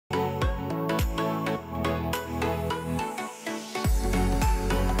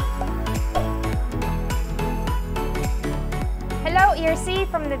ERC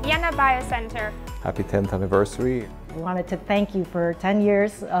from the Vienna BioCenter. Happy 10th anniversary. We wanted to thank you for 10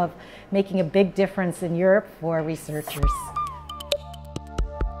 years of making a big difference in Europe for researchers.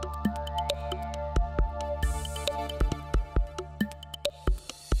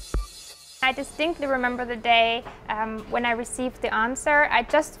 I distinctly remember the day when I received the answer. I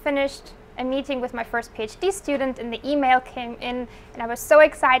just finished a meeting with my first PhD student and the email came in and I was so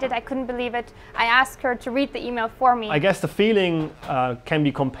excited I couldn't believe it. I asked her to read the email for me. I guess the feeling can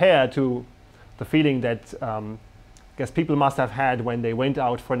be compared to the feeling that I guess people must have had when they went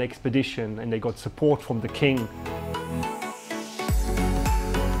out for an expedition and they got support from the king.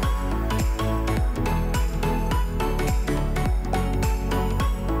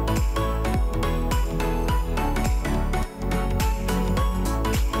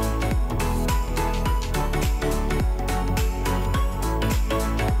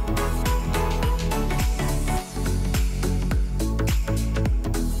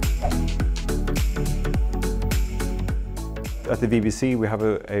 At the VBC we have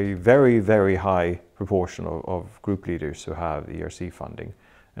a very, very high proportion of group leaders who have ERC funding.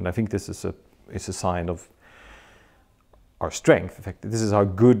 And I think this is a sign of our strength. In fact, this is how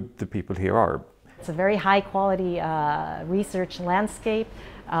good the people here are. It's a very high quality research landscape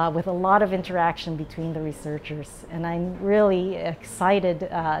with a lot of interaction between the researchers. And I'm really excited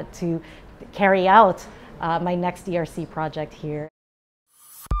to carry out my next ERC project here.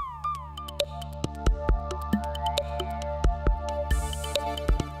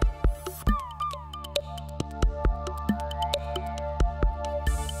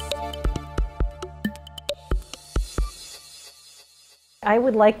 I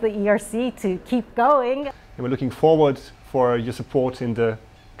would like the ERC to keep going. And we're looking forward for your support in the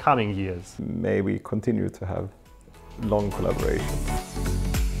coming years. May we continue to have long collaboration.